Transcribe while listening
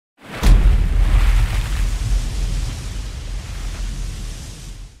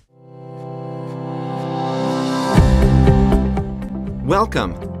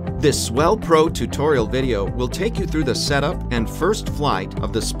Welcome! This SwellPro tutorial video will take you through the setup and first flight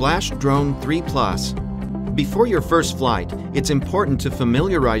of the Splashdrone 3 Plus. Before your first flight, it's important to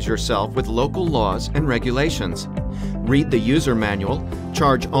familiarize yourself with local laws and regulations. Read the user manual,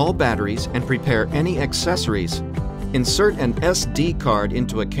 charge all batteries, and prepare any accessories. Insert an SD card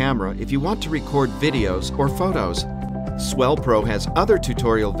into a camera if you want to record videos or photos. SwellPro has other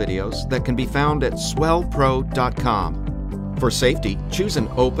tutorial videos that can be found at SwellPro.com. For safety, choose an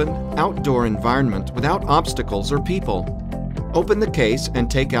open, outdoor environment without obstacles or people. Open the case and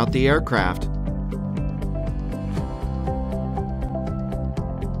take out the aircraft.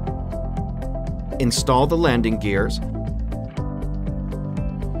 Install the landing gears.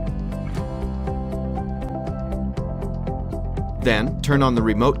 Then turn on the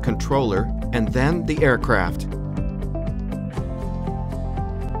remote controller and then the aircraft.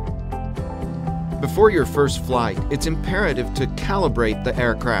 Before your first flight, it's imperative to calibrate the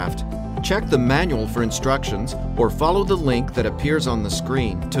aircraft. Check the manual for instructions or follow the link that appears on the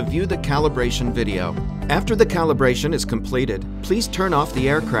screen to view the calibration video. After the calibration is completed, please turn off the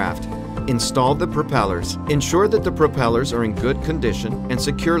aircraft. Install the propellers. Ensure that the propellers are in good condition and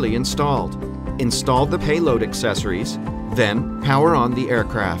securely installed. Install the payload accessories, then power on the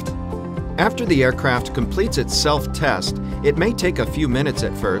aircraft. After the aircraft completes its self-test, it may take a few minutes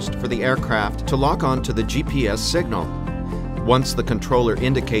at first for the aircraft to lock on to the GPS signal. Once the controller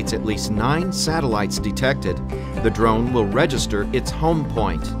indicates at least 9 satellites detected, the drone will register its home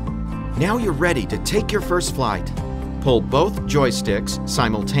point. Now you're ready to take your first flight. Pull both joysticks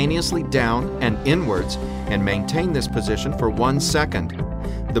simultaneously down and inwards and maintain this position for 1 second.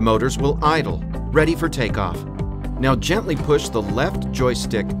 The motors will idle, ready for takeoff. Now gently push the left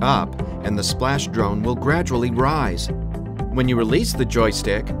joystick up and the Splashdrone will gradually rise. When you release the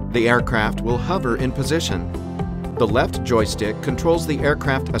joystick, the aircraft will hover in position. The left joystick controls the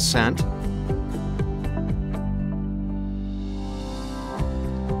aircraft ascent,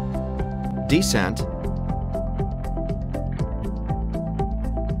 descent,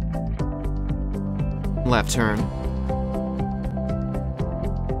 left turn,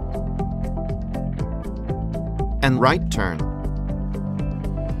 and right turn.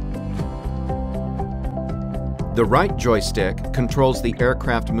 The right joystick controls the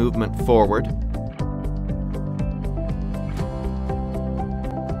aircraft movement forward,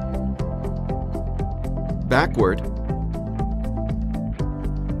 backward,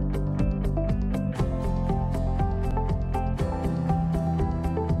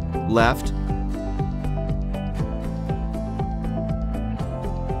 left,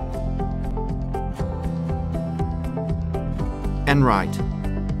 and right.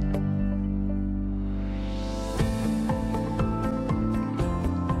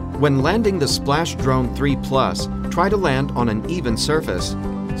 When landing the Splashdrone 3 Plus, try to land on an even surface.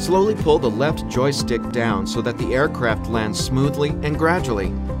 Slowly pull the left joystick down so that the aircraft lands smoothly and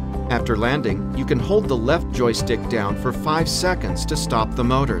gradually. After landing, you can hold the left joystick down for 5 seconds to stop the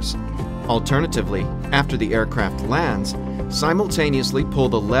motors. Alternatively, after the aircraft lands, simultaneously pull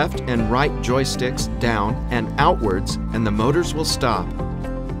the left and right joysticks down and outwards and the motors will stop.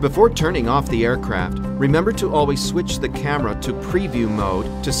 Before turning off the aircraft, remember to always switch the camera to preview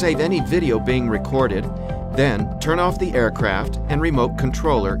mode to save any video being recorded, then turn off the aircraft and remote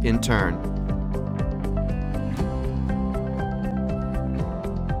controller in turn.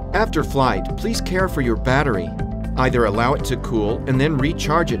 After flight, please care for your battery. Either allow it to cool and then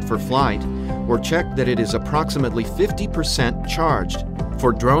recharge it for flight, or check that it is approximately 50% charged.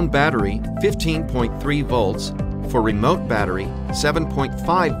 For drone battery, 15.3 volts. For remote battery,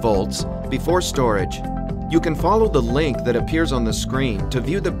 7.5 volts before storage. You can follow the link that appears on the screen to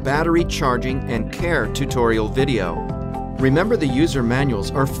view the battery charging and care tutorial video. Remember, the user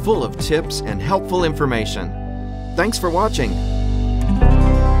manuals are full of tips and helpful information. Thanks for watching.